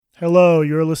Hello,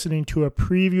 you're listening to a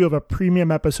preview of a premium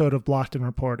episode of Blocked and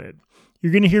Reported.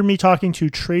 You're going to hear me talking to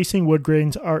Tracy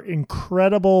Woodgrains, our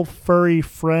incredible furry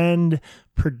friend,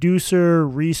 producer,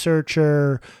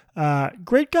 researcher,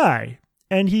 great guy.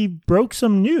 And he broke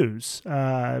some news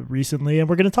recently, and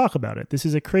we're going to talk about it. This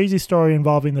is a crazy story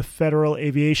involving the Federal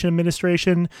Aviation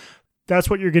Administration. That's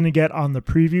what you're going to get on the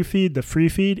preview feed, the free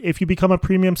feed. If you become a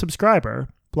premium subscriber,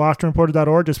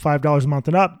 blockedandreported.org, just $5 a month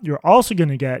and up, you're also going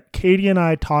to get Katie and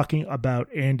I talking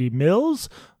about Andy Mills,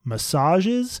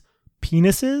 massages,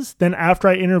 penises. Then after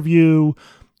I interview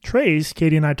Trace,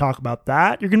 Katie and I talk about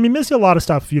that. You're going to be missing a lot of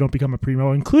stuff if you don't become a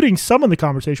premium, including some of the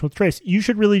conversation with Trace. You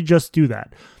should really just do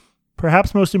that.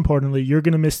 Perhaps most importantly, you're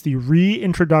going to miss the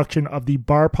reintroduction of the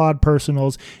BarPod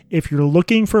Personals. If you're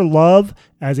looking for love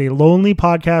as a lonely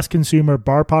podcast consumer,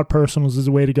 BarPod Personals is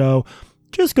the way to go.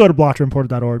 Just go to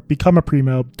blockedandreported.org, become a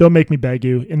primo. Don't make me beg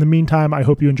you. In the meantime, I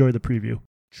hope you enjoy the preview.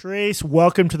 Trace,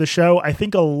 welcome to the show. I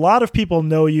think a lot of people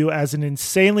know you as an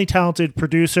insanely talented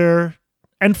producer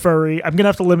and furry. I'm going to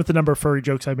have to limit the number of furry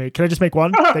jokes I make. Can I just make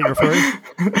one that you're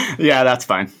furry? Yeah, that's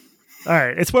fine. All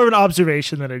right. It's more of an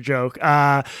observation than a joke.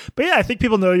 But yeah, I think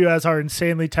people know you as our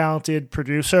insanely talented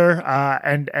producer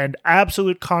and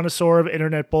absolute connoisseur of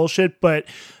internet bullshit. But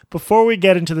before we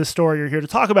get into the story you're here to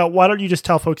talk about, why don't you just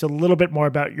tell folks a little bit more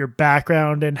about your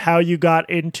background and how you got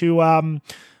into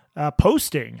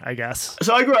posting, I guess.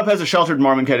 So I grew up as a sheltered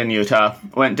Mormon kid in Utah,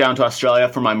 went down to Australia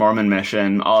for my Mormon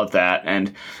mission, all of that,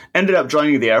 and ended up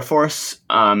joining the Air Force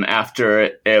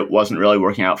after it wasn't really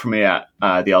working out for me at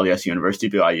the LDS University,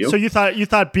 BYU. So you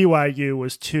thought BYU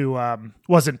was too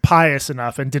wasn't pious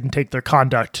enough and didn't take their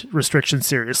conduct restrictions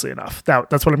seriously enough.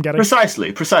 That's what I'm getting.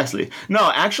 Precisely.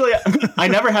 No, actually, I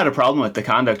never had a problem with the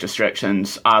conduct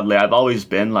restrictions. Oddly, I've always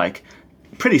been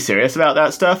pretty serious about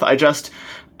that stuff.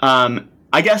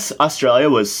 I guess Australia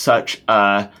was such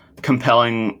a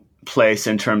compelling place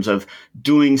in terms of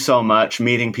doing so much,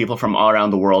 meeting people from all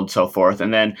around the world, so forth.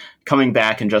 And then coming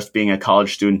back and just being a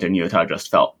college student in Utah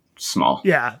just felt small.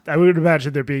 Yeah, I would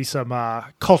imagine there'd be some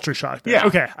culture shock there. Yeah.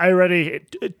 Okay, I already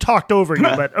talked over you,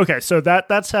 but okay, so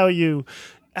that's how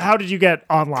did you get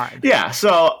online? Yeah,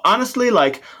 so honestly,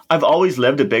 I've always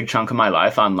lived a big chunk of my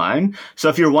life online. So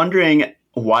if you're wondering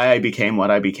why I became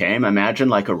what I became,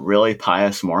 imagine a really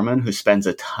pious Mormon who spends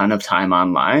a ton of time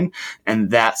online, and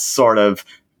that's sort of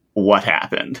what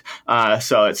happened.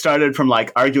 So it started from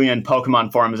arguing in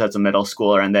Pokemon forums as a middle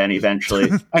schooler, and then eventually,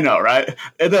 I know, right?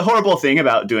 The horrible thing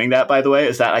about doing that, by the way,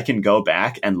 is that I can go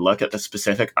back and look at the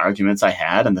specific arguments I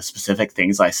had and the specific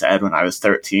things I said when I was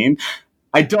 13.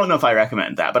 I don't know if I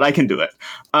recommend that, but I can do it.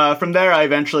 From there, I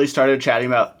eventually started chatting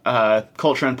about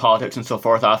culture and politics and so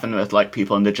forth, often with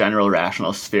people in the general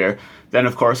rational sphere. Then,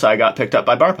 of course, I got picked up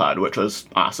by BarPod, which was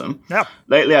awesome. Yeah.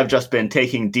 Lately, I've just been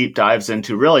taking deep dives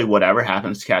into really whatever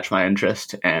happens to catch my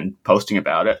interest and posting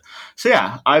about it. So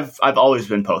yeah, I've always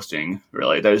been posting,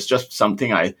 really. There's just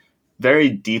something I very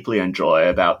deeply enjoy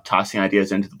about tossing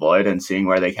ideas into the void and seeing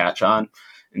where they catch on,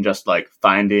 and just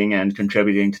finding and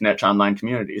contributing to niche online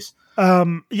communities.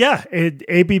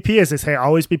 ABP, as they say,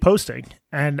 always be posting.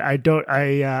 And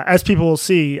as people will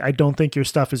see, I don't think your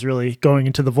stuff is really going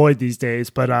into the void these days.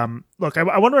 But look,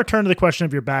 I want to return to the question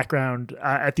of your background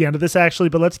at the end of this, actually,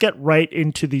 but let's get right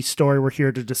into the story we're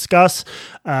here to discuss.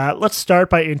 Let's start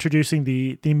by introducing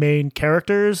the main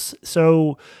characters.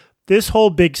 So this whole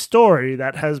big story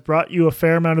that has brought you a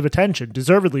fair amount of attention,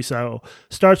 deservedly so,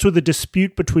 starts with a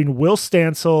dispute between Will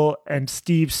Stansel and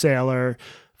Steve Saylor.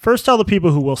 First, tell the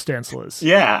people who Will Stansel is.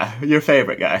 Yeah, your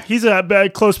favorite guy. He's a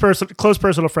close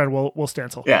personal friend, Will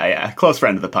Stansel. Yeah, close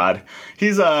friend of the pod.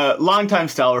 He's a longtime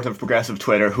stalwart of progressive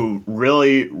Twitter who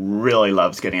really, really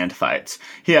loves getting into fights.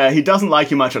 He doesn't like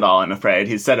you much at all, I'm afraid.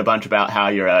 He's said a bunch about how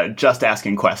you're just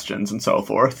asking questions and so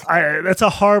forth. That's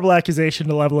a horrible accusation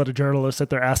to level at a journalist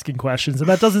that they're asking questions, and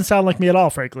that doesn't sound like me at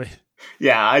all, frankly.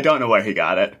 Yeah, I don't know where he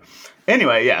got it.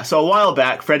 Anyway, yeah, so a while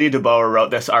back, Freddie DeBoer wrote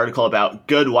this article about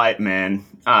good white men,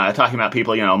 talking about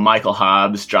people, Michael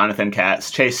Hobbs, Jonathan Katz,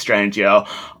 Chase Strangio,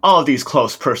 all of these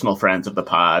close personal friends of the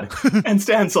pod, and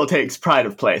Stansel takes pride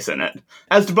of place in it.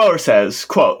 As DeBoer says,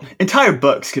 quote, "Entire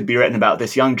books could be written about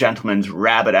this young gentleman's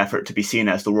rabid effort to be seen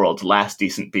as the world's last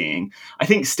decent being. I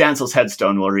think Stansel's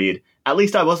headstone will read, 'At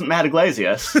least I wasn't Matt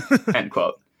Iglesias,'" end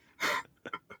quote.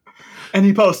 And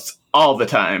he posts all the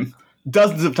time.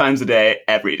 Dozens of times a day,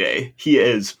 every day. He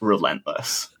is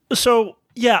relentless. So,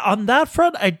 yeah, on that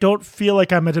front, I don't feel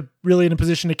like I'm really in a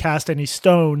position to cast any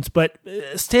stones, but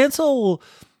Stansel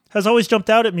has always jumped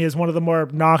out at me as one of the more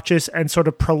obnoxious and sort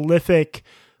of prolific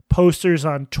posters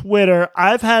on Twitter.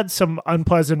 I've had some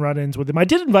unpleasant run-ins with him. I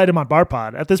did invite him on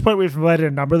BarPod. At this point, we've invited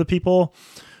a number of the people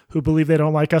who believe they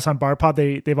don't like us on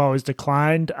BarPod, they've always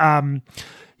declined.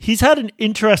 He's had an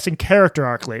interesting character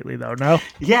arc lately, though, no?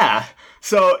 Yeah.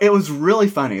 So it was really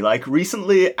funny. Like,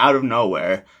 recently, out of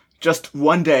nowhere, just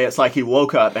one day, it's like he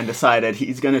woke up and decided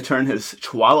he's going to turn his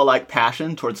chihuahua-like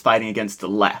passion towards fighting against the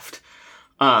left.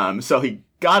 So he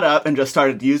got up and just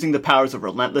started using the powers of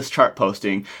relentless chart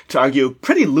posting to argue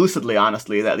pretty lucidly,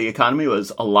 honestly, that the economy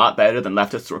was a lot better than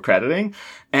leftists were crediting,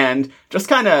 and just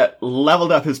kind of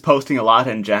leveled up his posting a lot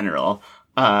in general.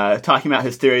 Talking about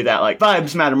his theory that, like,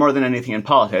 vibes matter more than anything in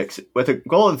politics, with a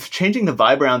goal of changing the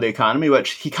vibe around the economy,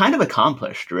 which he kind of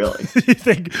accomplished, really. You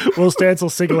think Will Stancil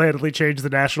single-handedly changed the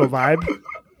national vibe?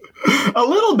 A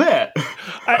little bit.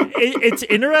 It's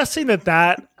interesting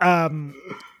that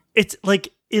it's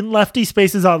like, in lefty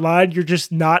spaces online, you're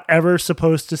just not ever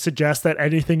supposed to suggest that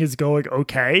anything is going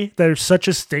okay. There's such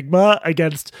a stigma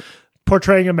against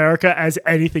portraying America as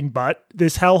anything but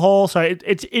this hellhole. So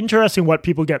it's interesting what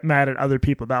people get mad at other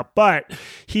people about. But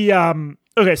he,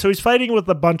 okay, so he's fighting with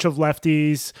a bunch of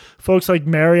lefties, folks like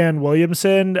Marianne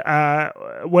Williamson.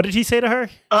 What did he say to her?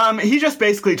 He just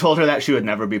basically told her that she would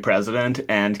never be president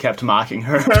and kept mocking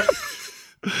her.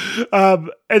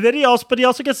 And then he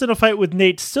also gets in a fight with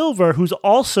Nate Silver, who's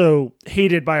also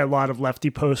hated by a lot of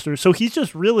lefty posters. So he's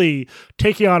just really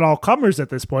taking on all comers at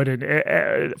this point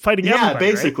and fighting everybody. Yeah,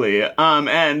 basically. Right?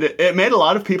 And it made a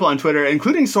lot of people on Twitter,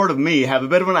 including sort of me, have a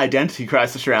bit of an identity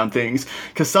crisis around things,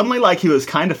 because suddenly, like, he was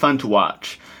kind of fun to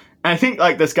watch. And I think,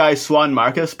 like, this guy Swan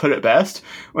Marcus put it best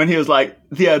when he was like,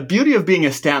 the beauty of being a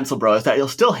Stancil bro is that you'll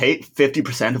still hate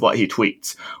 50% of what he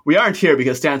tweets. We aren't here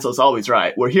because Stancil is always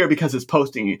right. We're here because his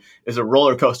posting is a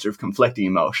roller coaster of conflicting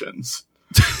emotions.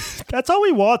 That's all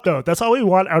we want, though. That's all we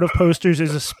want out of posters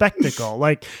is a spectacle.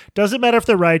 Like, doesn't matter if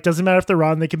they're right, doesn't matter if they're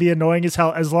wrong. They can be annoying as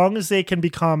hell. As long as they can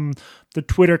become the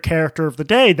Twitter character of the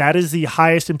day, that is the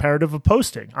highest imperative of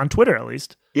posting, on Twitter at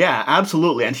least. Yeah,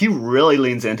 absolutely. And he really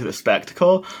leans into the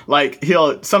spectacle. Like,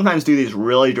 he'll sometimes do these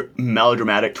really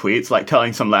melodramatic tweets, like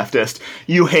telling some leftist,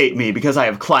 "You hate me because I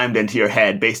have climbed into your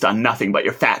head based on nothing but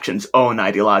your faction's own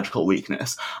ideological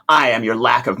weakness. I am your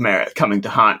lack of merit coming to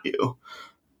haunt you."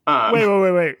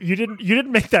 Wait. You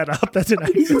didn't make that up. That's an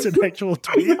actual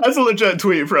tweet. That's a legit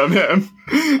tweet from him.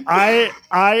 I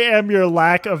am your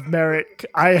lack of merit.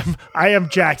 I am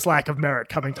Jack's lack of merit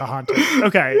coming to haunt him.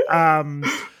 Okay.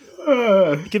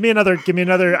 Give me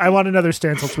another. I want another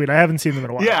Stancil tweet. I haven't seen them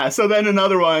in a while. Yeah. So then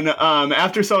another one.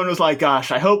 After someone was like,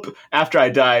 "Gosh, I hope after I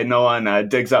die, no one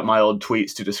digs up my old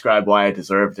tweets to describe why I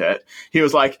deserved it." He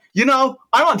was like, I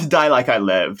want to die like I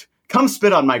lived. Come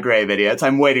spit on my grave, idiots.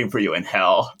 I'm waiting for you in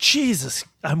hell. Jesus,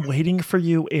 I'm waiting for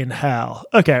you in hell.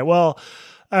 Okay, well,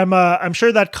 I'm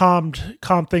sure that calmed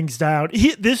things down.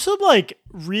 There's some like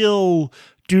real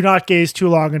do not gaze too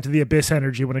long into the abyss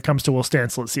energy when it comes to Will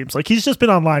Stancil, it seems. Like he's just been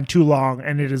online too long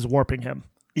and it is warping him.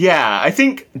 Yeah, I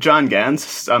think John Gans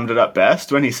summed it up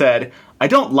best when he said, "I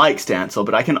don't like Stancil,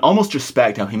 but I can almost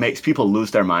respect how he makes people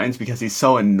lose their minds because he's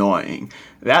so annoying.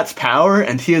 That's power,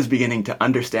 and he is beginning to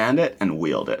understand it and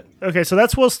wield it." Okay, so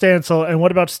that's Will Stancil, and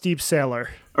what about Steve Saylor?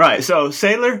 Right, so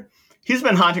Saylor, he's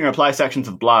been haunting reply sections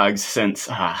of blogs since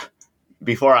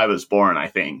before I was born, I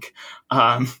think.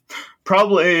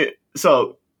 Probably,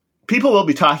 so people will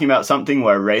be talking about something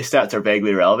where race stats are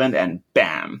vaguely relevant, and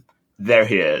bam, there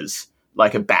he is.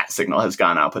 Like a bat signal has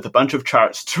gone up with a bunch of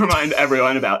charts to remind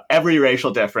everyone about every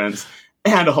racial difference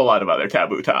and a whole lot of other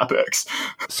taboo topics.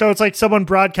 So it's like someone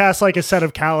broadcasts like a set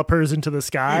of calipers into the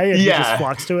sky and he just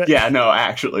flocks to it? Yeah, no,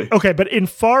 actually. Okay, but in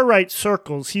far-right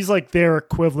circles, he's like their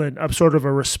equivalent of sort of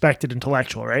a respected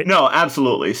intellectual, right? No,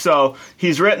 absolutely. So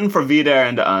he's written for VDare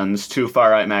and UNS, two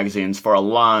far-right magazines, for a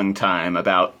long time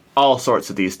about all sorts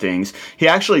of these things. He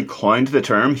actually coined the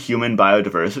term human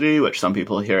biodiversity, which some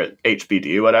people hear at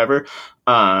HBD, whatever,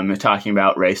 talking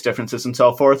about race differences and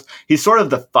so forth. He's sort of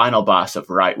the final boss of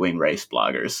right-wing race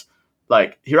bloggers.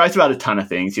 Like, he writes about a ton of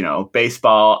things,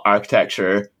 baseball,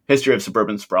 architecture, history of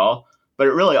suburban sprawl, but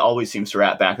it really always seems to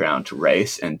wrap back around to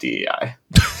race and DEI.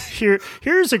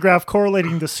 Here's a graph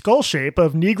correlating the skull shape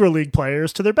of Negro League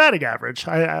players to their batting average.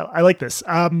 I like this.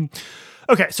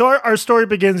 Okay, so our story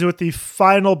begins with the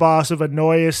final boss of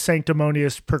annoyous,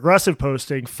 sanctimonious, progressive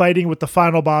posting, fighting with the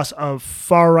final boss of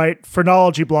far-right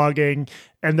phrenology blogging,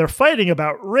 and they're fighting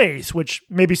about race, which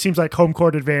maybe seems like home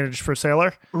court advantage for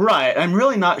Saylor. Right. I'm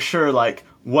really not sure,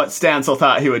 what Stancil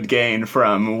thought he would gain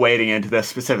from wading into this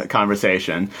specific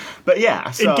conversation. But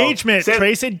yeah. So,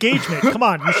 Trace, engagement. Come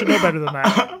on, you should know better than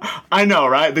that. I know,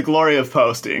 right? The glory of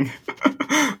posting.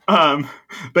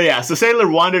 But yeah, so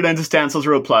Saylor wandered into Stansel's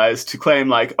replies to claim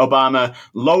like Obama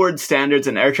lowered standards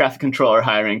in air traffic controller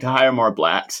hiring to hire more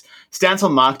blacks.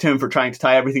 Stansel mocked him for trying to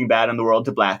tie everything bad in the world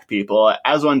to black people,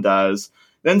 as one does.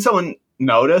 Then someone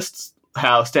noticed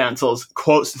how Stansel's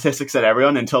quote statistics at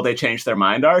everyone until they changed their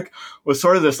mind arc was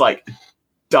sort of this like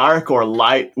dark or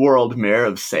light world mirror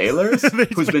of Sailor's,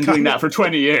 who's been doing that for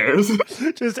 20 years.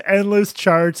 Just endless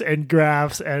charts and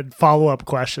graphs and follow-up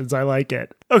questions. I like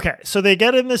it. Okay, so they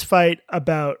get in this fight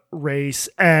about race,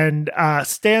 and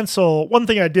Stansel, one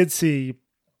thing I did see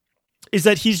is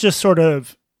that he's just sort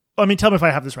of, I mean, tell me if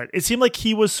I have this right. It seemed like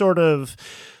he was sort of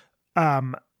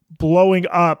blowing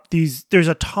up there's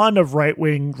a ton of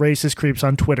right-wing racist creeps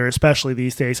on Twitter, especially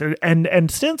these days, and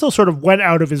Stansel sort of went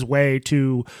out of his way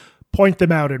to point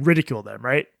them out and ridicule them,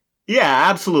 right? Yeah,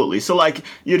 absolutely. So, like,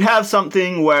 you'd have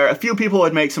something where a few people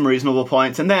would make some reasonable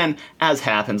points, and then, as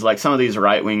happens, like, some of these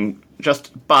right-wing,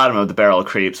 just bottom-of-the-barrel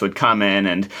creeps would come in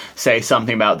and say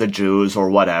something about the Jews or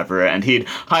whatever, and he'd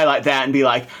highlight that and be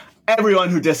like, everyone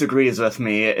who disagrees with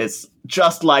me is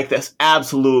just like this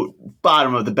absolute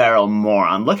bottom-of-the-barrel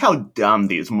moron. Look how dumb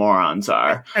these morons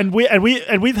are. And we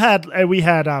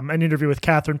had an interview with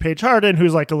Catherine Page Harden,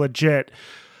 who's, like, a legit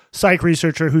psych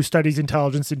researcher who studies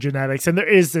intelligence and genetics. And there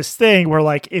is this thing where,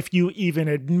 like, if you even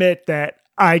admit that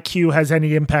IQ has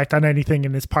any impact on anything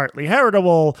and is partly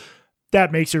heritable,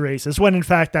 that makes you racist, when in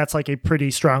fact that's like a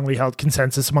pretty strongly held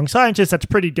consensus among scientists. That's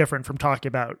pretty different from talking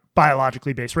about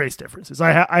biologically based race differences.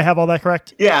 I have all that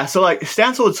correct? Yeah, so like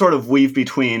Stansel would sort of weave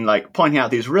between like pointing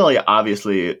out these really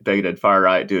obviously bigoted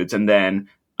far-right dudes and then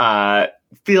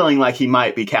feeling like he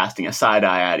might be casting a side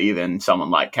eye at even someone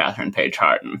like Catherine Page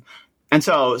Harden. And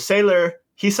so Saylor,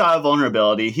 he saw a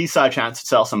vulnerability. He saw a chance to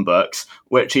sell some books,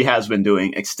 which he has been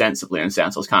doing extensively in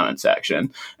Stansel's comment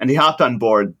section. And he hopped on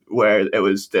board where it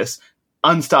was this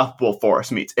unstoppable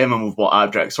force meets immovable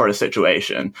object sort of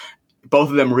situation. Both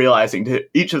of them realizing,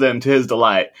 each of them to his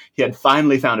delight, he had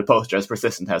finally found a poster as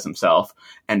persistent as himself.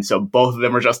 And so both of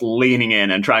them were just leaning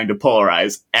in and trying to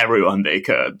polarize everyone they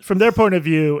could. From their point of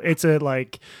view, it's a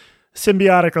like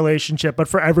symbiotic relationship, but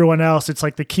for everyone else, it's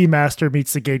like the Keymaster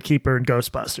meets the Gatekeeper in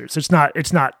Ghostbusters.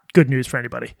 It's not good news for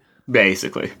anybody.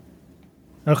 Basically.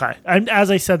 Okay. And as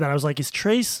I said that, I was like, is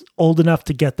Trace old enough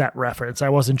to get that reference? I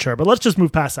wasn't sure, but let's just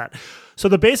move past that. So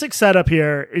the basic setup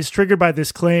here is triggered by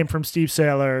this claim from Steve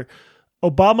Saylor.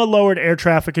 Obama lowered air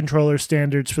traffic controller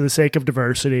standards for the sake of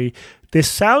diversity. This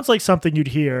sounds like something you'd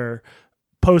hear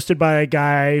posted by a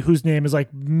guy whose name is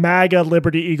like MAGA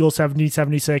Liberty Eagle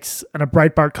 7076 in a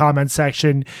Breitbart comment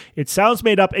section. It sounds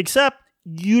made up, except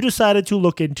you decided to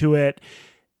look into it,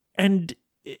 and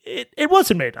it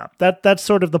wasn't made up. That's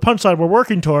sort of the punchline we're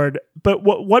working toward. But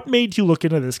what made you look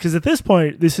into this? Because at this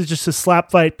point, this is just a slap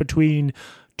fight between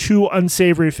two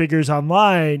unsavory figures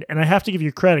online, and I have to give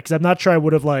you credit because I'm not sure I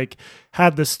would have like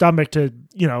had the stomach to,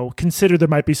 consider there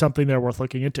might be something there worth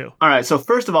looking into. All right, so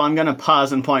first of all, I'm going to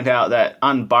pause and point out that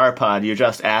on BarPod, you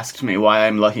just asked me why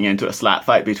I'm looking into a slap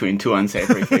fight between two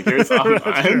unsavory figures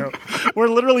online. We're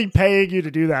literally paying you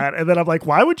to do that, and then I'm like,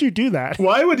 why would you do that?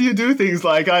 Why would you do things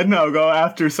like, I don't know, go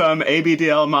after some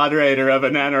ABDL moderator of a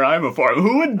NaNoWriMo forum?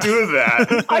 Who would do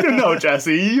that? I don't know,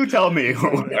 Jesse. You tell me who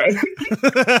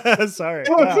would. Sorry.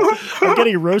 Wow. I'm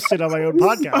getting roasted on my own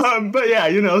podcast. But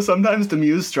yeah, sometimes the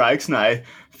muse strikes and I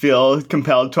feel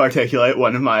compelled to articulate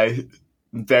one of my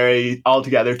very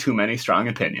altogether too many strong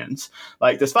opinions.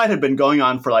 Like, this fight had been going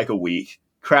on for like a week,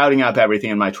 crowding up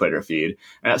everything in my Twitter feed.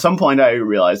 And at some point I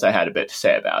realized I had a bit to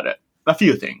say about it. A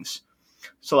few things.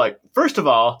 So like, first of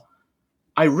all,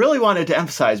 I really wanted to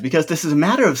emphasize, because this is a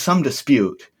matter of some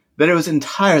dispute, that it was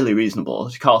entirely reasonable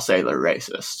to call Saylor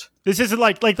racist. This isn't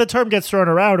like the term gets thrown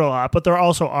around a lot, but there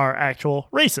also are actual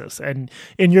racists. And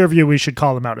in your view, we should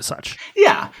call them out as such.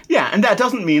 Yeah. And that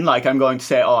doesn't mean like I'm going to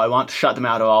say, I want to shut them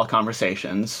out of all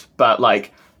conversations, but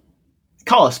like,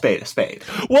 call a spade a spade.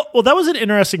 Well, that was an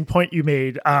interesting point you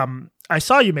made. I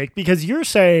saw you make, because you're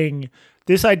saying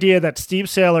this idea that Steve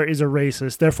Saylor is a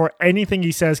racist, therefore anything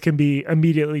he says can be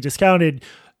immediately discounted.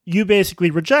 You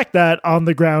basically reject that on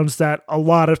the grounds that a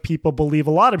lot of people believe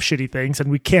a lot of shitty things, and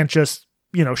we can't just,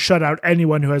 shut out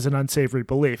anyone who has an unsavory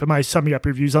belief. Am I summing up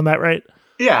your views on that right?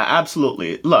 Yeah,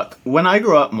 absolutely. Look, when I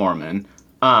grew up Mormon,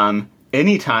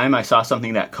 anytime I saw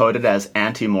something that coded as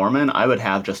anti-Mormon, I would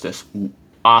have just this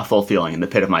awful feeling in the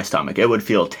pit of my stomach. It would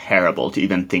feel terrible to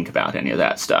even think about any of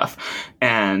that stuff.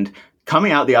 And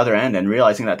coming out the other end and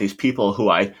realizing that these people who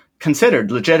I considered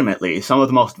legitimately some of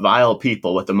the most vile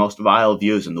people with the most vile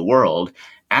views in the world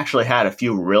actually had a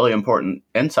few really important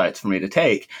insights for me to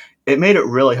take, it made it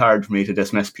really hard for me to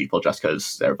dismiss people just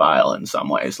because they're vile in some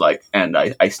ways. And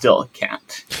I still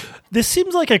can't. This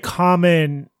seems like a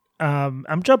common.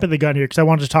 I'm jumping the gun here because I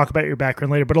wanted to talk about your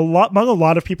background later, but among a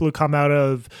lot of people who come out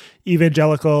of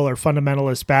evangelical or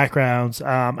fundamentalist backgrounds,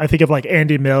 I think of like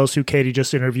Andy Mills, who Katie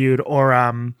just interviewed,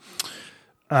 or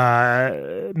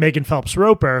Megan Phelps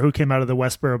Roper, who came out of the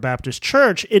Westboro Baptist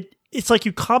Church. It's like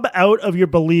you come out of your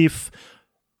belief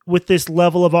with this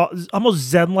level of almost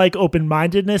Zen-like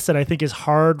open-mindedness that I think is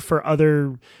hard for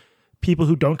other people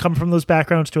who don't come from those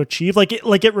backgrounds to achieve. Like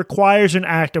it requires an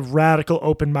act of radical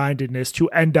open-mindedness to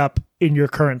end up in your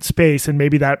current space, and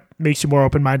maybe that makes you more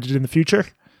open-minded in the future.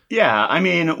 Yeah, I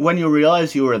mean, when you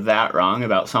realize you were that wrong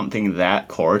about something that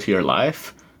core to your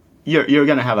life, you're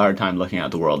going to have a hard time looking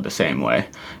at the world the same way.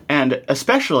 And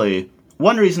especially,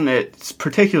 one reason it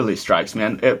particularly strikes me,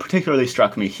 and it particularly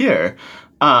struck me here,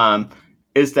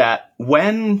 is that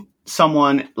when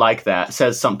someone like that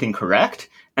says something correct,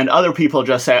 and other people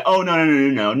just say, oh,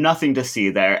 no, nothing to see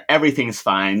there, everything's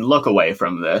fine, look away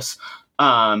from this,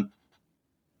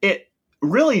 it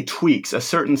really tweaks a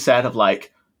certain set of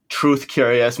like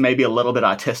truth-curious, maybe a little bit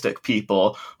autistic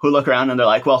people who look around and they're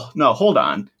like, well, no, hold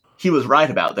on, he was right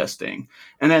about this thing.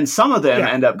 And then some of them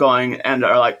end up going and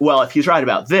are like, well, if he's right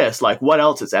about this, like what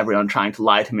else is everyone trying to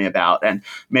lie to me about? And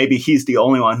maybe he's the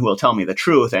only one who will tell me the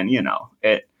truth. And,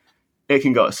 it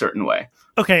can go a certain way.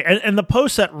 Okay, and the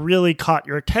post that really caught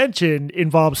your attention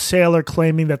involves Saylor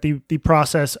claiming that the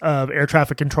process of air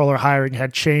traffic controller hiring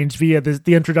had changed via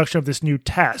the introduction of this new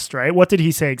test, right? What did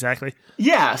he say exactly?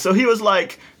 Yeah, so he was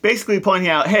like basically pointing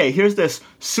out, hey, here's this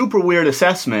super weird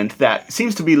assessment that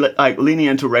seems to be like leaning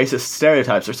into racist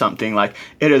stereotypes or something. Like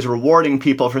it is rewarding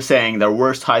people for saying their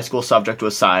worst high school subject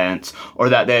was science or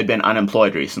that they had been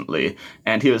unemployed recently.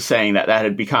 And he was saying that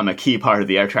had become a key part of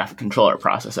the air traffic controller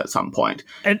process at some point.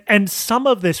 And some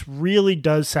of this really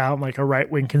does sound like a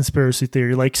right-wing conspiracy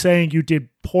theory, like saying you did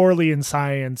poorly in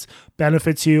science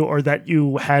benefits you, or that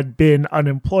you had been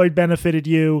unemployed benefited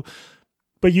you.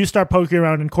 But you start poking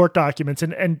around in court documents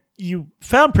and you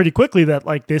found pretty quickly that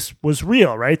like this was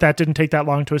real, right? That didn't take that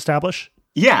long to establish?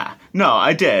 Yeah, no,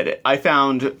 I did. I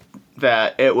found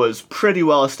that it was pretty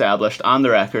well established on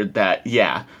the record that,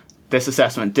 yeah, this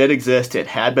assessment did exist. It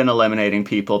had been eliminating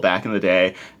people back in the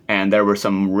day, and there were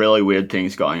some really weird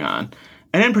things going on.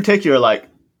 And in particular, like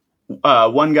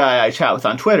one guy I chat with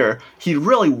on Twitter, he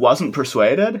really wasn't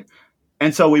persuaded.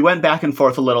 And so we went back and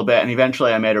forth a little bit, and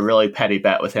eventually I made a really petty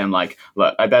bet with him, like,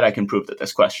 look, I bet I can prove that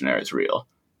this questionnaire is real.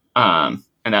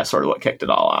 And that's sort of what kicked it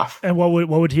all off. And what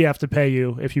would he have to pay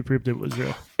you if you proved it was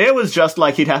real? It was just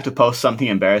like he'd have to post something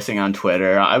embarrassing on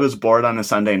Twitter. I was bored on a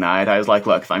Sunday night. I was like,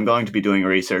 look, if I'm going to be doing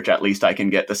research, at least I can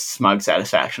get the smug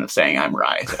satisfaction of saying I'm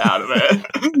right out of it.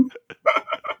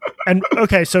 And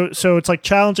okay, so it's like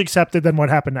challenge accepted, then what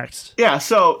happened next? Yeah,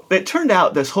 so it turned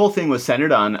out this whole thing was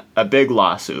centered on a big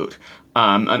lawsuit,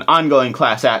 an ongoing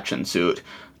class action suit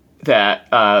that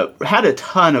had a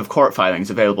ton of court filings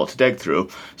available to dig through.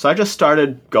 So I just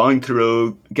started going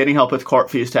through, getting help with court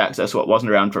fees to access what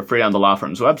wasn't around for free on the law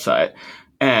firm's website.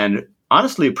 And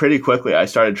honestly, pretty quickly, I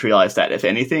started to realize that, if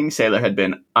anything, Saylor had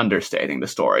been understating the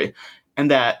story,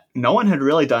 and that no one had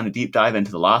really done a deep dive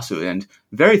into the lawsuit, and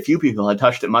very few people had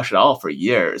touched it much at all for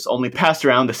years, only passed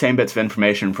around the same bits of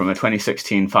information from a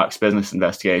 2016 Fox Business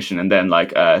investigation and then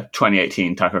like a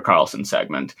 2018 Tucker Carlson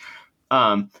segment.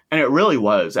 And it really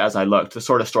was, as I looked, the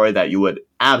sort of story that you would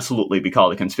absolutely be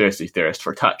called a conspiracy theorist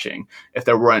for touching if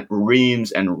there weren't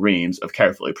reams and reams of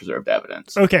carefully preserved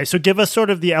evidence. Okay, so give us sort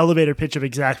of the elevator pitch of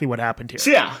exactly what happened here.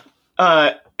 So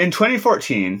yeah, in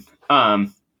 2014,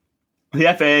 the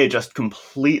FAA just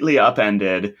completely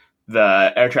upended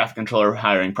the air traffic controller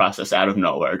hiring process out of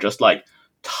nowhere, just like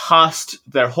tossed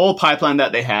their whole pipeline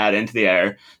that they had into the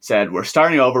air, said, we're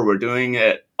starting over, we're doing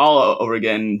it all over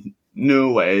again,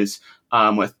 new ways,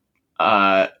 in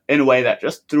a way that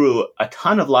just threw a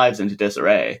ton of lives into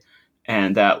disarray.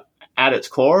 And that at its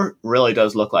core really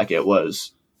does look like it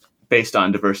was based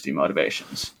on diversity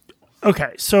motivations.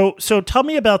 Okay, so tell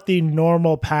me about the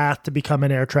normal path to become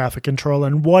an air traffic controller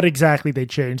and what exactly they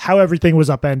changed, how everything was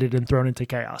upended and thrown into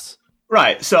chaos.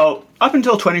 Right, so up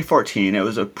until 2014, it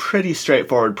was a pretty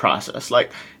straightforward process.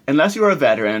 Like, unless you were a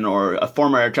veteran or a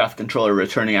former air traffic controller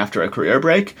returning after a career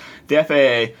break, the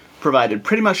FAA provided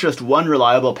pretty much just one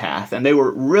reliable path, and they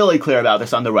were really clear about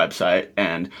this on their website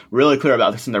and really clear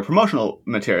about this in their promotional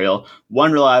material,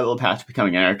 one reliable path to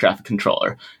becoming an air traffic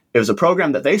controller. It was a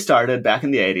program that they started back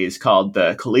in the 80s called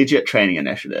the Collegiate Training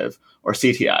Initiative, or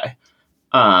CTI.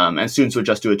 And students would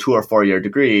just do a 2 or 4 year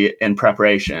degree in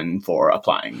preparation for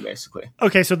applying, basically.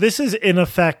 Okay, so this is in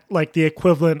effect like the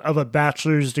equivalent of a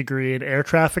bachelor's degree in air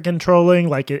traffic controlling.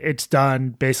 Like it's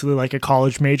done basically like a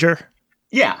college major.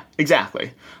 Yeah,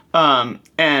 exactly.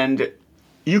 And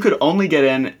you could only get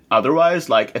in otherwise,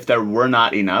 like if there were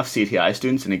not enough CTI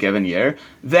students in a given year,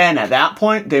 then at that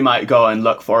point they might go and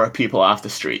look for people off the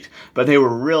street. But they were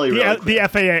really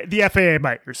the FAA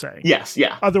might, you're saying. Yes,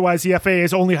 yeah. Otherwise, the FAA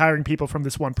is only hiring people from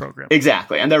this one program.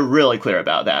 Exactly, and they're really clear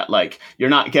about that. Like, you're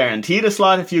not guaranteed a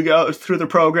slot if you go through the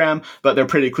program, but they're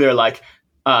pretty clear, like,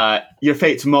 your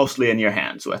fate's mostly in your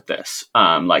hands with this.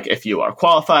 Like, if you are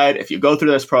qualified, if you go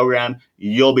through this program,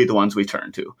 you'll be the ones we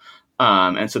turn to.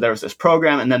 And so there was this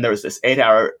program, and then there was this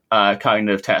 8-hour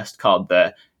cognitive test called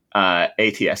the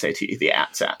ATSAT, the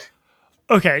ATSAT.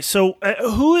 Okay, so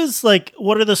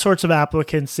what are the sorts of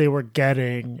applicants they were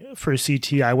getting for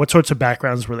CTI? What sorts of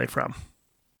backgrounds were they from?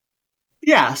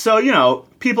 Yeah, so,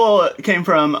 people came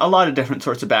from a lot of different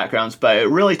sorts of backgrounds, but it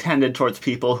really tended towards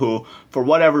people who, for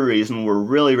whatever reason, were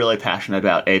really, really passionate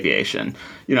about aviation.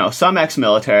 Some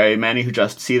ex-military, many who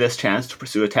just see this chance to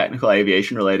pursue a technical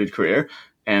aviation-related career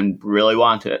and really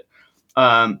want it.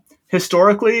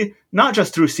 Historically, not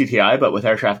just through CTI, but with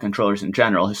air traffic controllers in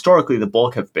general, historically the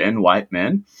bulk have been white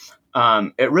men.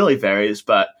 It really varies,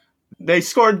 but they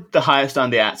scored the highest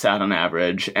on the ATSAT on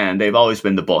average, and they've always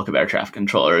been the bulk of air traffic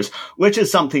controllers, which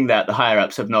is something that the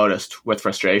higher-ups have noticed with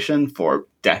frustration for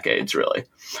decades, really.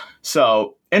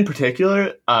 So, in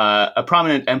particular, a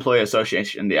prominent employee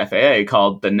association in the FAA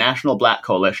called the National Black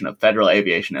Coalition of Federal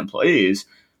Aviation Employees,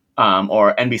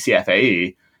 or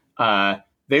NBCFAE,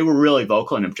 they were really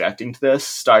vocal in objecting to this,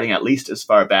 starting at least as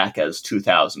far back as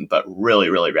 2000, but really,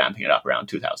 really ramping it up around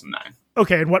 2009.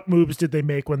 Okay, and what moves did they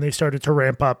make when they started to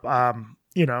ramp up,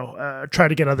 try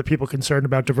to get other people concerned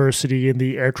about diversity in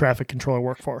the air traffic controller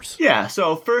workforce? Yeah,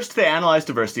 so first they analyzed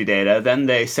diversity data, then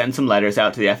they sent some letters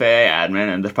out to the FAA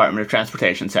admin and the Department of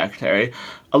Transportation secretary,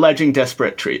 alleging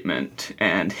disparate treatment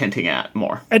and hinting at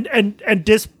more. And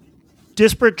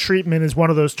disparate treatment is one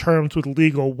of those terms with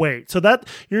legal weight. So that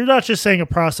you're not just saying a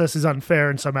process is unfair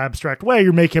in some abstract way,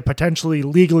 you're making a potentially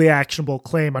legally actionable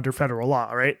claim under federal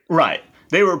law, right? Right.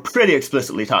 They were pretty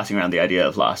explicitly tossing around the idea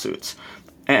of lawsuits.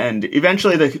 And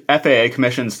eventually the FAA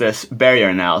commissions this barrier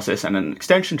analysis and an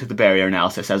extension to the barrier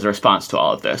analysis as a response to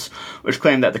all of this, which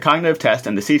claimed that the cognitive test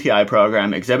and the CTI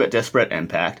program exhibit disparate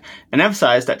impact, and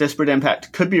emphasized that disparate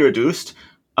impact could be reduced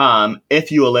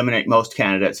if you eliminate most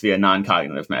candidates via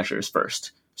non-cognitive measures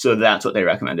first. So that's what they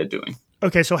recommended doing.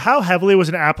 Okay, so how heavily was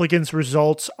an applicant's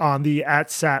results on the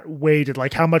ATSAT weighted?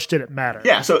 Like, how much did it matter?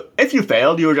 Yeah, so if you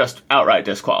failed, you were just outright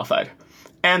disqualified.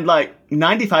 And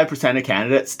 95% of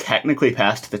candidates technically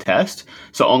passed the test,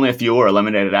 so only a few were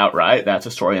eliminated outright. That's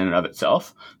a story in and of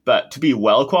itself. But to be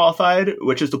well qualified,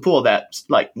 which is the pool that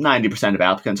 90% of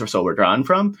applicants or so were drawn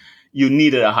from, you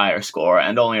needed a higher score,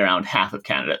 and only around half of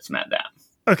candidates met that.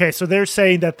 Okay, so they're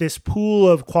saying that this pool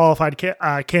of qualified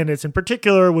candidates in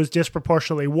particular was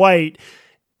disproportionately white,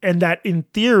 and that in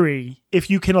theory, if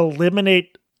you can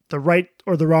eliminate the right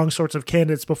or the wrong sorts of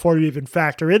candidates before you even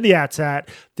factor in the ATSAT,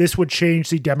 this would change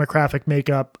the demographic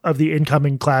makeup of the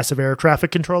incoming class of air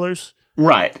traffic controllers?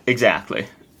 Right, exactly.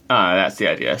 That's the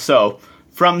idea. So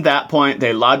from that point,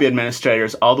 they lobby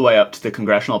administrators all the way up to the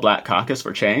Congressional Black Caucus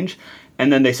for change,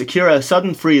 and then they secure a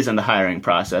sudden freeze in the hiring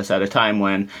process at a time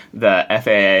when the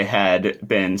FAA had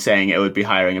been saying it would be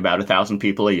hiring about 1,000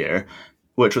 people a year,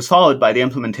 which was followed by the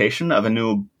implementation of a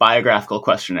new biographical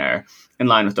questionnaire in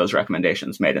line with those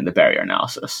recommendations made in the barrier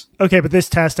analysis. Okay, but this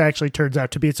test actually turns out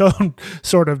to be its own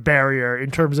sort of barrier in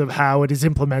terms of how it is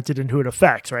implemented and who it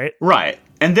affects, right? Right.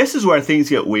 And this is where things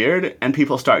get weird and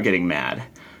people start getting mad.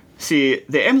 See,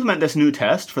 they implement this new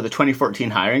test for the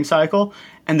 2014 hiring cycle,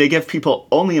 and they give people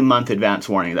only a month advance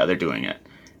warning that they're doing it.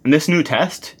 And this new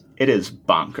test, it is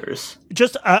bonkers.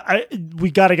 Just, we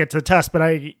got to get to the test,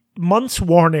 but months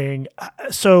warning.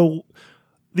 So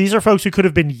these are folks who could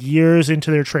have been years into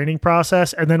their training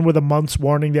process, and then with a month's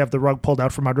warning, they have the rug pulled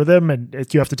out from under them, and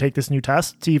you have to take this new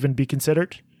test to even be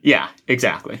considered? Yeah,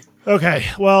 exactly. Okay,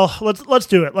 well, let's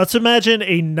do it. Let's imagine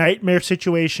a nightmare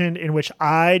situation in which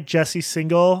I, Jesse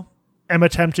Single, am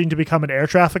attempting to become an air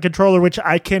traffic controller, which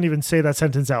I can't even say that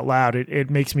sentence out loud. It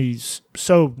makes me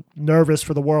so nervous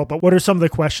for the world. But what are some of the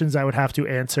questions I would have to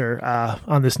answer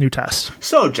on this new test?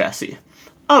 So, Jesse,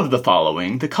 of the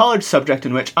following, the college subject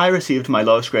in which I received my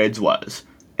lowest grades was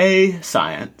A,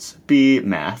 science, B,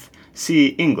 math, C,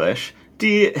 English,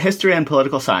 D, history and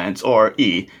political science, or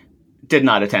E, did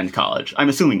not attend college. I'm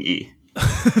assuming E.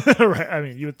 Right. I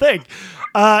mean, you would think.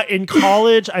 In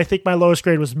college, I think my lowest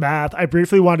grade was math. I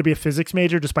briefly wanted to be a physics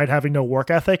major despite having no work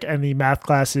ethic, and the math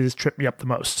classes tripped me up the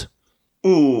most.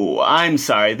 Ooh, I'm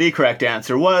sorry. The correct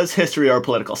answer was history or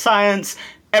political science.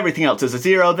 Everything else is a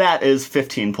 0. That is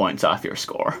 15 points off your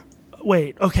score.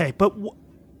 Wait, okay, but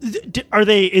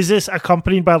is this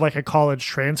accompanied by like a college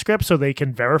transcript so they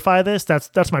can verify this?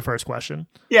 That's my first question.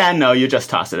 Yeah, no, you just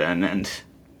toss it in and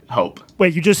hope.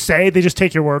 Wait, you just say? They just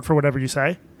take your word for whatever you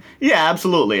say? Yeah,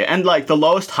 absolutely. And like the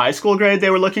lowest high school grade they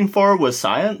were looking for was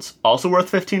science, also worth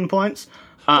 15 points.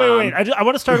 Wait. I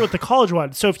want to start with the college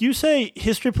one. So if you say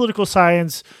history, political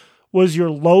science was your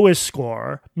lowest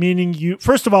score, meaning you,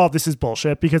 first of all, this is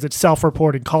bullshit because it's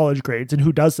self-reporting college grades, and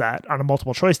who does that on a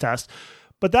multiple choice test?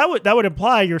 But that would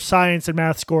imply your science and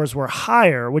math scores were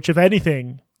higher, which if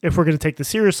anything, if we're going to take this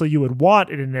seriously, you would want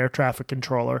in an air traffic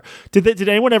controller. Did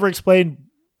anyone ever explain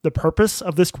the purpose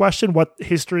of this question? What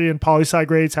history and poli-sci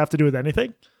grades have to do with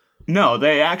anything? No,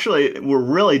 they actually were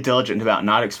really diligent about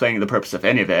not explaining the purpose of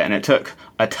any of it, and it took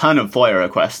a ton of FOIA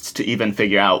requests to even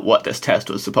figure out what this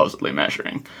test was supposedly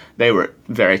measuring. They were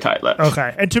very tight-lipped.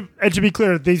 Okay, and to be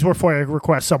clear, these were FOIA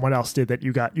requests someone else did that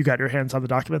you got your hands on the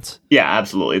documents? Yeah,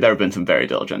 absolutely. There have been some very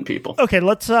diligent people. Okay,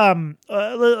 let's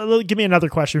give me another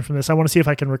question from this. I want to see if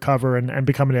I can recover and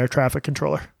become an air traffic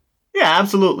controller. Yeah,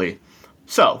 absolutely.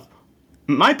 So,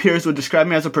 my peers would describe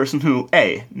me as a person who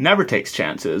A, never takes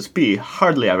chances, B,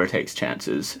 hardly ever takes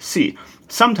chances, C,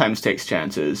 sometimes takes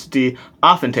chances, D,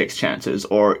 often takes chances,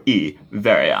 or E,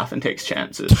 very often takes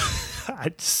chances.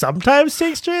 Sometimes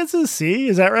takes chances? C,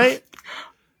 is that right?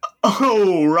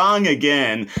 Oh, wrong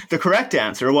again. The correct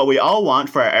answer, what we all want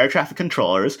for our air traffic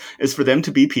controllers, is for them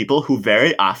to be people who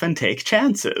very often take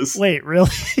chances. Wait, really?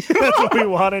 That's what we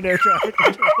want in air traffic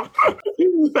controller?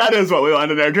 That is what we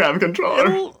want in air traffic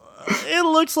controller. It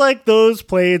looks like those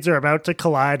planes are about to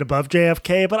collide above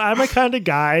JFK, but I'm a kind of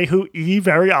guy who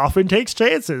very often takes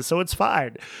chances, so it's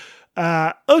fine.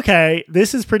 Okay,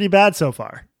 this is pretty bad so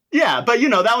far. Yeah, but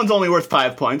that one's only worth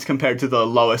 5 points compared to the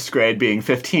lowest grade being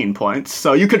 15 points,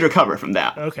 so you could recover from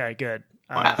that. Okay, good.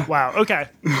 Wow, okay.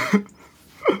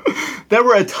 There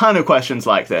were a ton of questions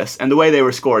like this, and the way they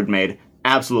were scored made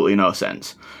absolutely no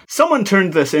sense. Someone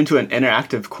turned this into an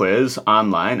interactive quiz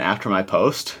online after my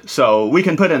post, so we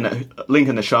can put in a link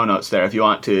in the show notes there if you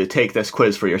want to take this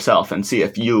quiz for yourself and see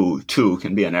if you, too,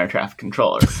 can be an air traffic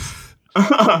controller.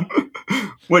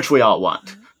 Which we all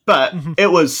want. But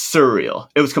it was surreal.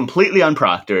 It was completely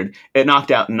unproctored. It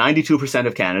knocked out 92%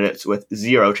 of candidates with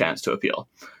zero chance to appeal.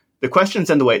 The questions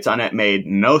and the weights on it made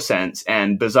no sense,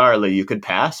 and bizarrely, you could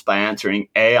pass by answering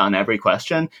A on every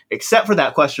question, except for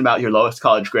that question about your lowest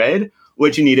college grade,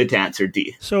 which you needed to answer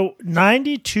D. So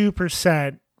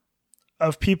 92%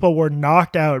 of people were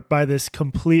knocked out by this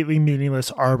completely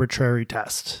meaningless, arbitrary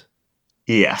test.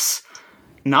 Yes.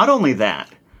 Not only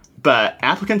that, but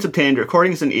applicants obtained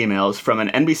recordings and emails from an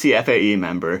NBC FAA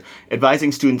member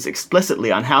advising students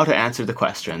explicitly on how to answer the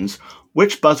questions,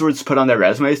 which buzzwords to put on their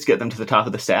resumes to get them to the top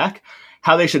of the stack,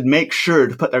 how they should make sure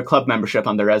to put their club membership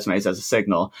on their resumes as a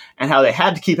signal, and how they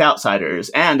had to keep outsiders,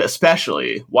 and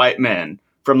especially white men,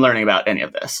 from learning about any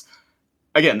of this.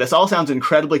 Again, this all sounds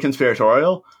incredibly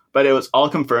conspiratorial, but it was all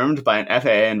confirmed by an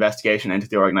FAA investigation into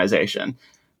the organization.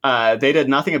 They did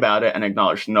nothing about it and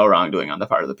acknowledged no wrongdoing on the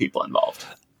part of the people involved.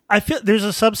 I feel there's a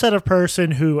subset of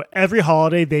person who every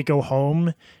holiday they go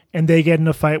home and they get in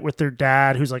a fight with their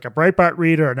dad, who's like a Breitbart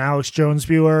reader, an Alex Jones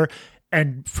viewer,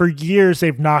 and for years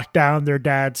they've knocked down their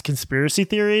dad's conspiracy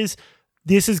theories.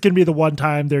 This is going to be the one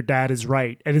time their dad is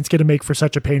right, and it's going to make for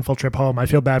such a painful trip home. I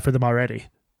feel bad for them already.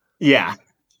 Yeah.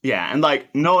 And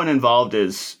no one involved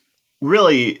is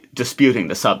really disputing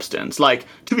the substance.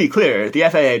 To be clear, the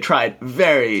FAA tried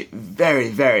very, very,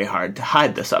 very hard to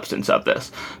hide the substance of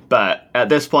this. But at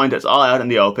this point, it's all out in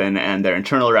the open, and their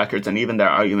internal records and even their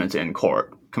arguments in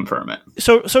court confirm it.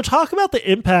 So talk about the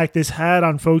impact this had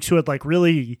on folks who had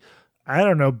really,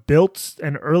 built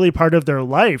an early part of their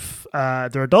life,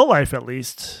 their adult life at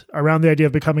least, around the idea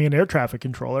of becoming an air traffic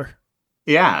controller.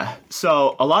 Yeah.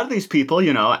 So a lot of these people,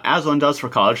 as one does for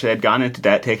college, they had gone into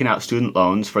debt, taken out student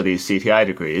loans for these CTI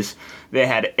degrees. They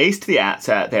had aced the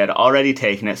ATSAT. They had already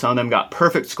taken it. Some of them got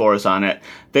perfect scores on it.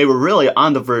 They were really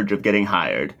on the verge of getting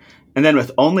hired. And then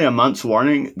with only a month's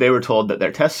warning, they were told that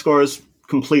their test scores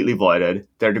completely voided,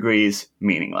 their degrees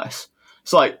meaningless.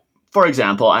 So for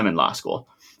example, I'm in law school.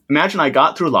 Imagine I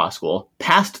got through law school,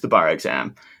 passed the bar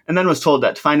exam, and then was told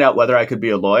that to find out whether I could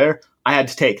be a lawyer, I had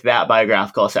to take that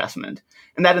biographical assessment.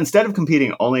 And that instead of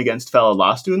competing only against fellow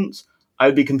law students, I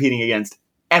would be competing against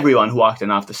everyone who walked in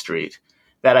off the street.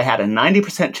 That I had a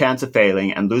 90% chance of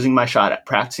failing and losing my shot at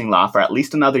practicing law for at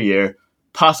least another year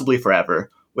possibly forever,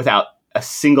 without a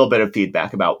single bit of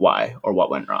feedback about why or what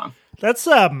went wrong. That's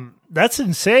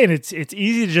insane. It's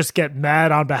easy to just get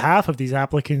mad on behalf of these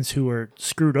applicants who were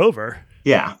screwed over.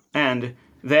 Yeah, and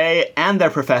they and their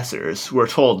professors were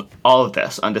told all of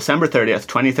this on December 30th,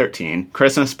 2013,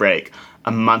 Christmas break,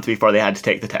 a month before they had to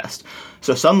take the test.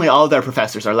 So suddenly all of their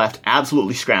professors are left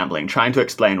absolutely scrambling, trying to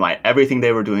explain why everything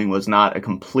they were doing was not a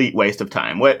complete waste of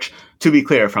time, which, to be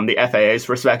clear, from the FAA's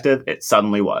perspective, it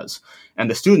suddenly was. And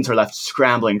the students are left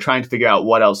scrambling, trying to figure out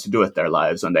what else to do with their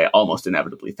lives when they almost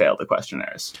inevitably fail the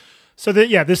questionnaires. So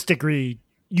this degree,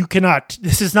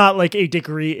 this is not like a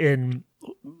degree in,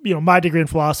 my degree in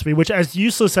philosophy, which, as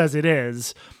useless as it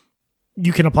is,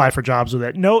 you can apply for jobs with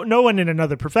it. No one in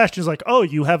another profession is like, oh,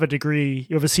 you have a degree,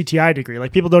 you have a CTI degree.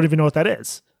 Like, people don't even know what that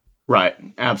is. Right.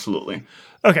 Absolutely.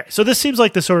 Okay. So this seems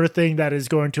like the sort of thing that is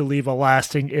going to leave a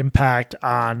lasting impact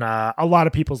on a lot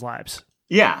of people's lives.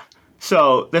 Yeah.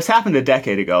 So this happened a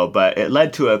decade ago, but it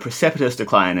led to a precipitous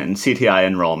decline in CTI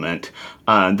enrollment.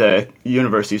 The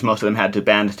universities, most of them, had to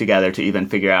band together to even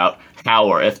figure out how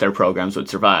or if their programs would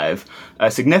survive. A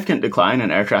significant decline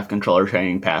in air traffic controller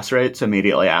training pass rates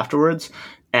immediately afterwards,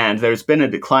 and there's been a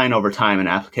decline over time in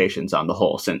applications on the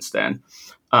whole since then.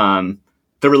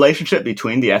 The relationship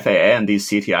between the FAA and these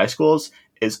CTI schools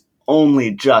is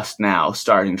only just now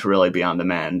starting to really be on the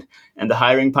mend, and the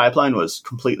hiring pipeline was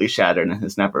completely shattered and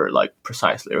has never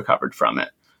precisely recovered from it.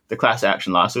 The class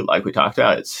action lawsuit, like we talked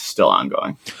about, it's still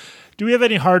ongoing. Do we have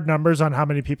any hard numbers on how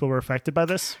many people were affected by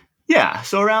this? Yeah,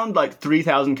 so around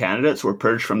 3,000 candidates were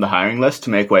purged from the hiring list to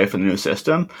make way for the new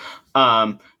system.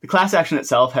 The class action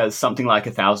itself has something like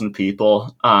 1,000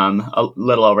 people, a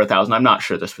little over 1,000. I'm not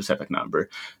sure the specific number.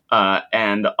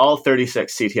 And all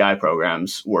 36 CTI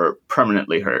programs were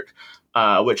permanently hurt,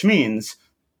 which means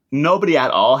nobody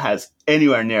at all has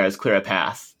anywhere near as clear a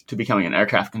path to becoming an air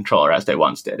traffic controller as they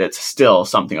once did. It's still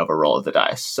something of a roll of the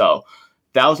dice. So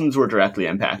thousands were directly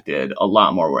impacted. A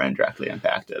lot more were indirectly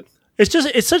impacted.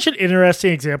 It's such an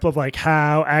interesting example of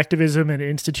how activism and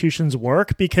institutions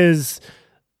work, because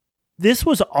this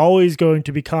was always going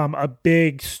to become a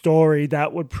big story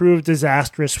that would prove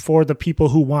disastrous for the people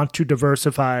who want to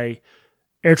diversify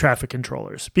air traffic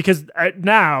controllers. Because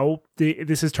now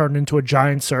this has turned into a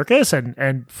giant circus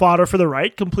and fodder for the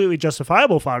right, completely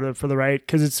justifiable fodder for the right,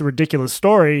 because it's a ridiculous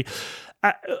story.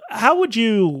 How would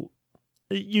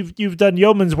you've done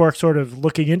yeoman's work sort of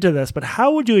looking into this, but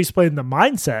how would you explain the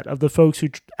mindset of the folks who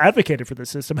advocated for the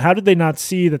system? How did they not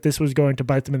see that this was going to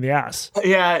bite them in the ass?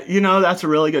 Yeah, that's a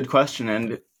really good question.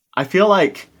 And I feel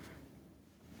like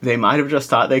they might have just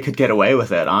thought they could get away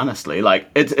with it, honestly.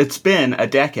 It's been a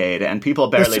decade and people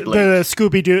barely blinked. The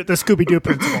Scooby-Doo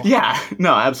principle. Yeah,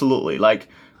 no, absolutely.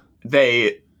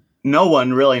 No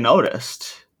one really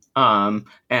noticed.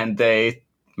 And they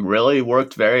really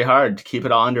worked very hard to keep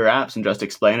it all under wraps and just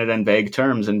explain it in vague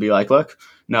terms and be like, look,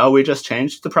 no, we just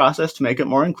changed the process to make it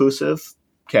more inclusive.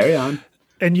 Carry on.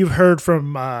 And you've heard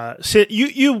from,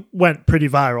 you went pretty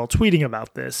viral tweeting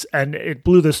about this, and it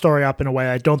blew the story up in a way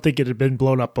I don't think it had been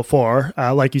blown up before.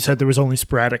 Like you said, there was only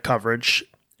sporadic coverage,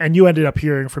 and you ended up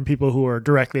hearing from people who were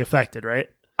directly affected, right?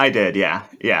 I did, yeah.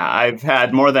 Yeah, I've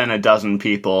had more than a dozen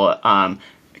people,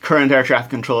 current air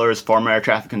traffic controllers, former air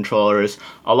traffic controllers,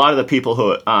 a lot of the people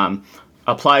who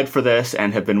applied for this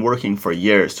and have been working for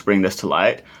years to bring this to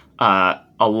light, a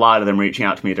lot of them reaching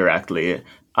out to me directly.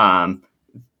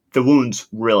 The wounds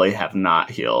really have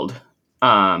not healed.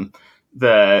 The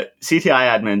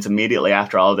CTI admins, immediately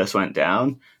after all of this went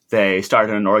down, they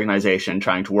started an organization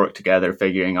trying to work together,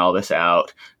 figuring all this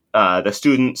out. The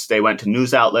students, they went to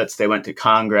news outlets, they went to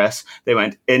Congress, they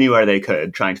went anywhere they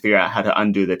could trying to figure out how to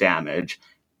undo the damage.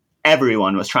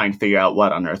 Everyone was trying to figure out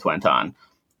what on earth went on.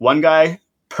 One guy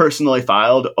personally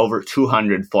filed over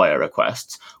 200 FOIA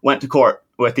requests, went to court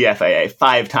with the FAA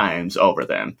 5 times over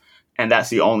them. And that's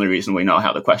the only reason we know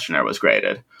how the questionnaire was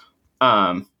graded.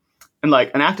 And an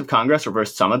act of Congress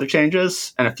reversed some of the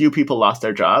changes, and a few people lost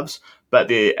their jobs, but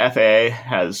the FAA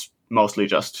has mostly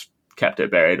just kept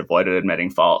it buried, avoided admitting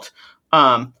fault.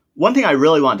 One thing I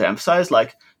really want to emphasize,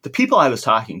 the people I was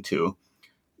talking to,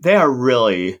 they are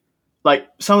really,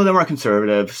 some of them are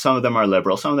conservative, some of them are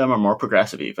liberal, some of them are more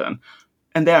progressive even.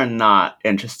 And they are not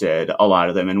interested, a lot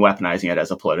of them, in weaponizing it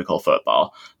as a political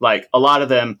football. A lot of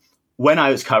them, when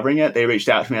I was covering it, they reached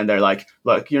out to me and they're like,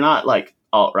 look, you're not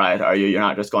alt-right, are you? You're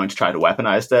not just going to try to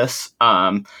weaponize this.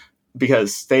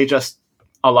 Because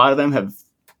a lot of them have,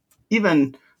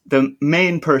 even the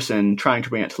main person trying to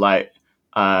bring it to light,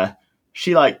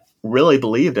 she really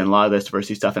believed in a lot of this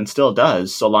diversity stuff and still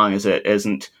does, so long as it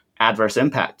isn't adverse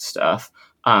impact stuff.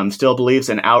 Still believes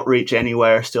in outreach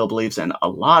anywhere, still believes in a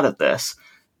lot of this.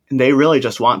 they really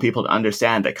just want people to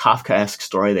understand the Kafkaesque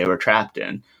story they were trapped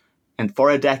in. And for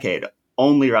a decade,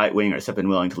 only right-wingers have been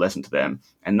willing to listen to them,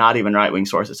 and not even right-wing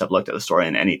sources have looked at the story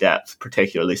in any depth,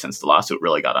 particularly since the lawsuit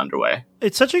really got underway.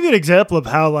 It's such a good example of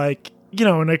how, like, you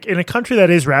know, in a country that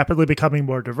is rapidly becoming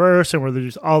more diverse and where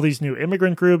there's all these new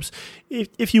immigrant groups,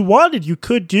 if you wanted, you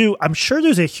could do, I'm sure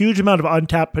there's a huge amount of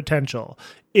untapped potential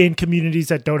in communities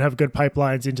that don't have good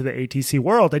pipelines into the ATC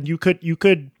world. And you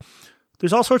could,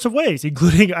 there's all sorts of ways,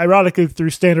 including, ironically,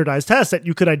 through standardized tests, that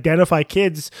you could identify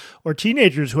kids or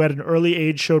teenagers who at an early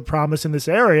age showed promise in this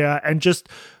area and just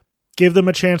give them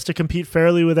a chance to compete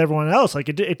fairly with everyone else. Like,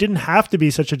 it didn't have to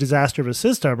be such a disaster of a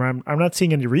system. I'm not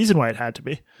seeing any reason why it had to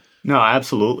be. No,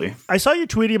 absolutely. I saw you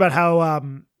tweeting about how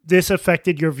this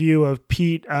affected your view of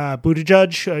Pete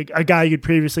Buttigieg, a guy you'd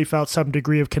previously felt some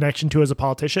degree of connection to as a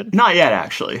politician. Not yet,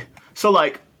 actually. So,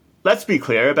 like, let's be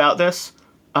clear about this.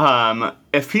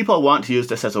 If people want to use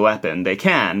this as a weapon, they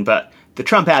can, but the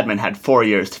Trump admin had 4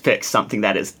 years to fix something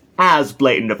that is as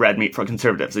blatant of red meat for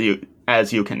conservatives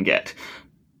as you can get.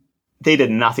 They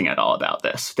did nothing at all about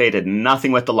this. They did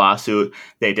nothing with the lawsuit.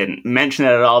 They didn't mention it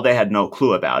at all. They had no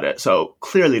clue about it. So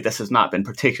clearly this has not been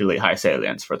particularly high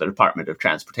salience for the Department of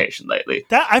Transportation lately.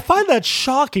 I find that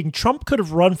shocking. Trump could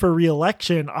have run for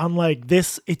re-election on like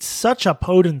this. It's such a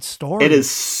potent story. It is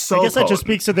so I guess potent. That just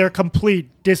speaks to their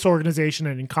complete disorganization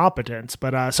and incompetence.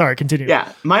 But sorry, continue.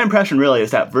 Yeah, my impression really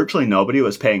is that virtually nobody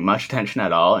was paying much attention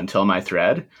at all until my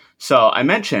thread. So I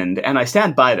mentioned, and I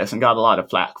stand by this and got a lot of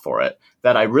flack for it,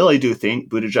 that I really do think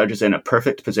Buttigieg is in a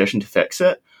perfect position to fix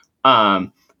it.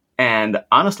 And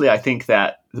honestly, I think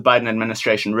that the Biden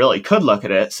administration really could look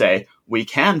at it, say, we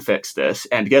can fix this,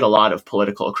 and get a lot of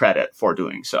political credit for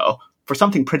doing so, for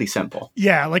something pretty simple.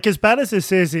 Yeah, like as bad as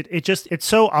this is, it's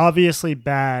so obviously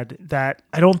bad that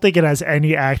I don't think it has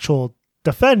any actual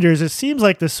defenders. It seems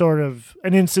like this sort of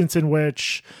an instance in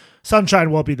which sunshine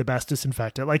will be the best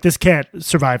disinfectant. Like this can't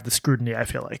survive the scrutiny, I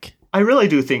feel like. I really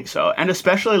do think so. And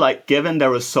especially like given there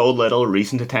was so little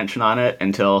recent attention on it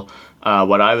until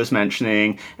what I was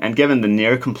mentioning, and given the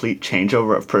near complete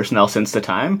changeover of personnel since the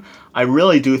time, I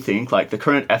really do think like the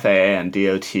current FAA and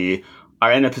DOT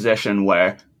are in a position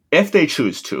where if they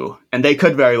choose to, and they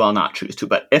could very well not choose to,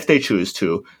 but if they choose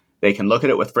to, they can look at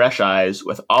it with fresh eyes,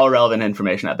 with all relevant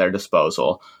information at their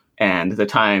disposal. And the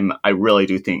time, I really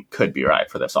do think, could be right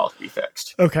for this all to be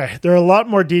fixed. Okay. There are a lot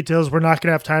more details we're not going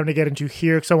to have time to get into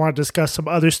here because I want to discuss some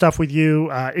other stuff with you,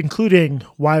 including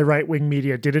why right-wing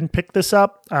media didn't pick this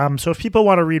up. So if people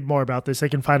want to read more about this, they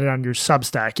can find it on your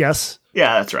Substack, yes?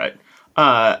 Yeah, that's right.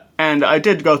 And I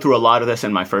did go through a lot of this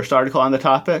in my first article on the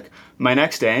topic. My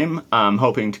next aim,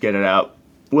 hoping to get it out,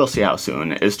 we'll see how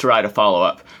soon, is to write a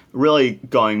follow-up, really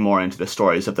going more into the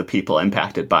stories of the people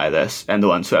impacted by this and the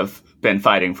ones who have been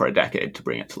fighting for a decade to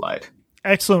bring it to light.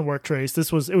 Excellent work, Trace.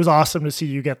 It was awesome to see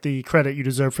you get the credit you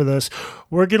deserve for this.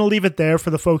 We're going to leave it there for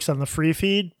the folks on the free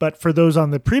feed, but for those on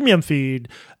the premium feed,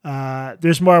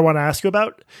 there's more I want to ask you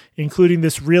about, including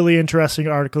this really interesting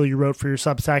article you wrote for your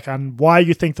Substack on why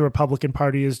you think the Republican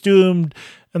Party is doomed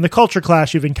and the culture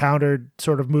clash you've encountered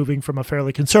sort of moving from a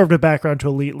fairly conservative background to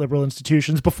elite liberal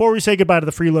institutions. Before we say goodbye to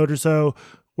the freeloaders, though,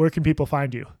 where can people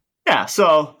find you? Yeah,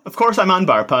 so of course I'm on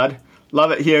BarPod.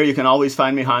 Love it here. You can always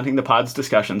find me haunting the pod's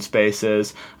discussion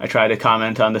spaces. I try to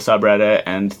comment on the subreddit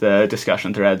and the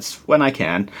discussion threads when I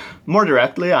can. More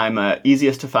directly, I'm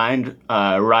easiest to find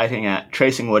writing at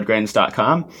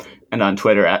tracingwoodgrains.com and on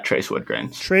Twitter at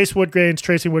tracewoodgrains. Trace Woodgrains,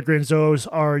 Tracing Woodgrains, those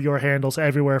are your handles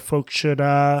everywhere. Folks should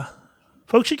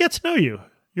get to know you.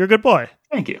 You're a good boy.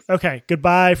 Thank you. Okay,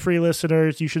 goodbye, free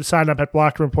listeners. You should sign up at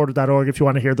blockedandreported.org if you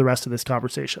want to hear the rest of this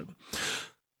conversation.